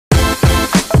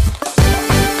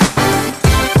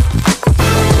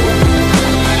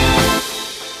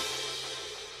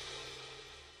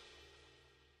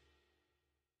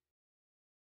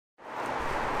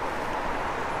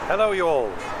Hello you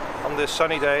all. On this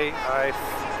sunny day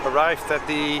I've arrived at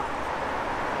the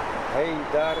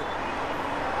Heydar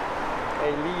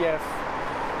Aliyev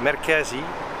Merkezi.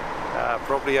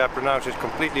 Probably I pronounced it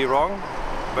completely wrong,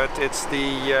 but it's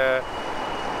the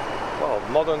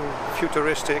modern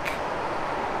futuristic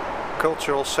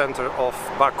cultural center of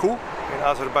Baku in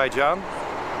Azerbaijan,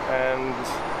 and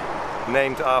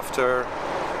named after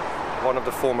one of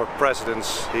the former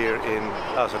presidents here in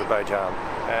Azerbaijan,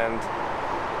 and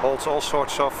holds all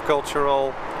sorts of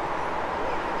cultural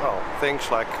things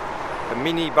like a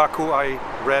mini Baku I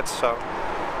read, so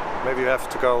maybe you have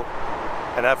to go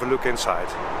and have a look inside.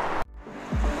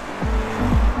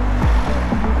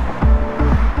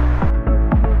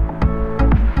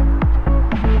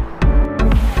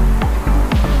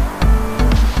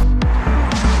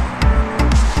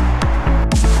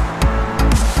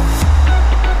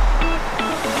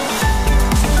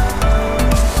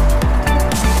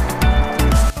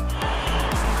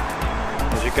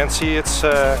 You can see it's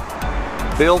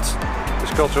built,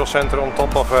 this cultural center, on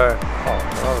top of a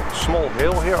small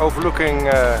hill here overlooking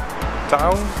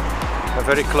town, and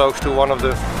very close to one of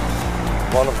the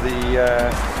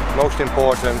most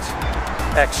important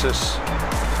access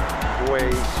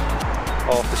ways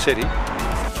of the city.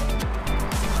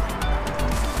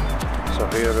 So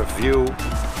here a view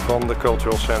from the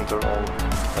cultural center on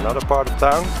another part of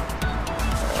town,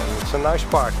 and it's a nice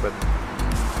park, but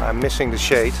I'm missing the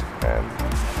shade, and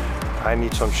I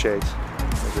need some shade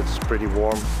because it's pretty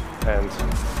warm and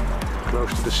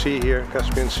close to the sea here,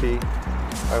 Caspian Sea.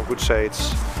 I would say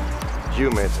it's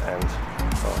humid and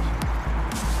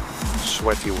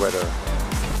sweaty weather.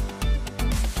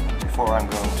 Before I'm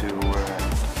going to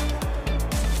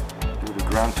do the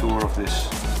ground tour of this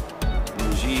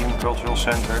museum cultural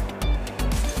center,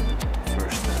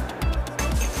 first need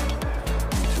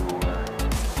to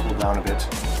cool down a bit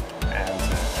and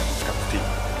have a cup of tea.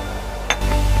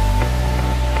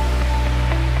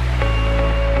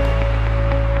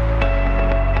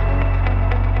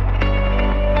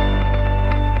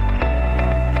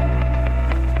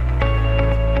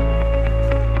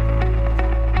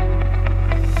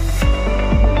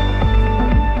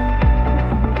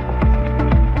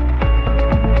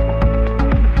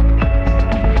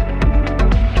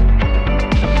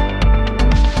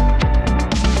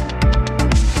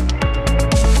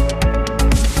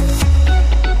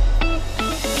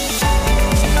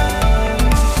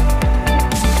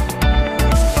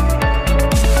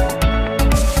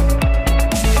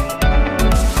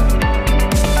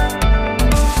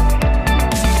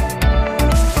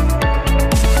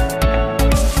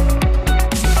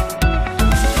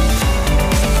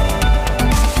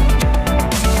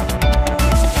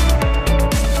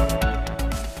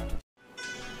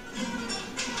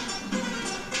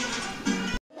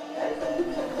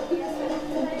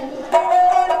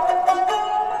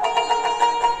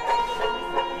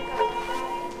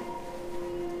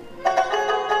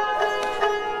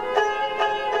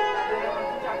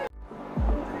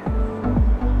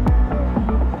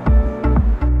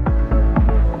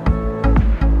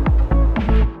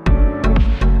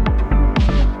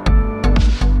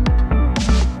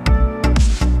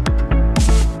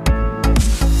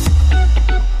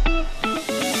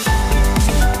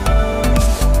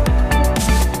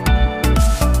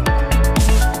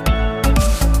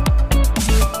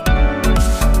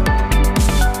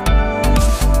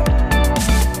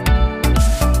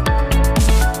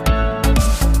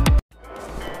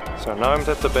 So now I'm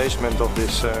at the basement of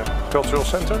this cultural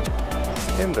center,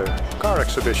 in the car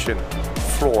exhibition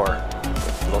floor,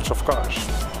 with lots of cars.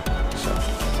 So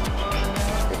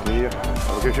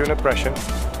I'll give you an impression.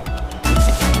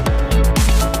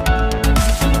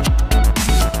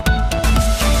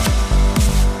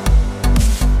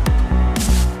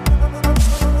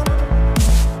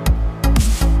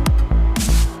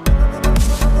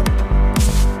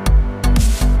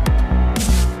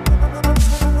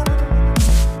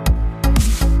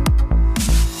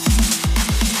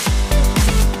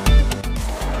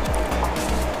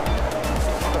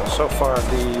 So far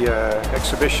the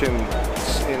exhibition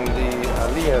is in the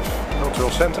Aliyev Cultural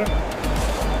Center.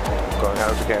 I'm going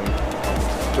out again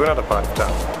to another part of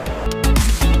town.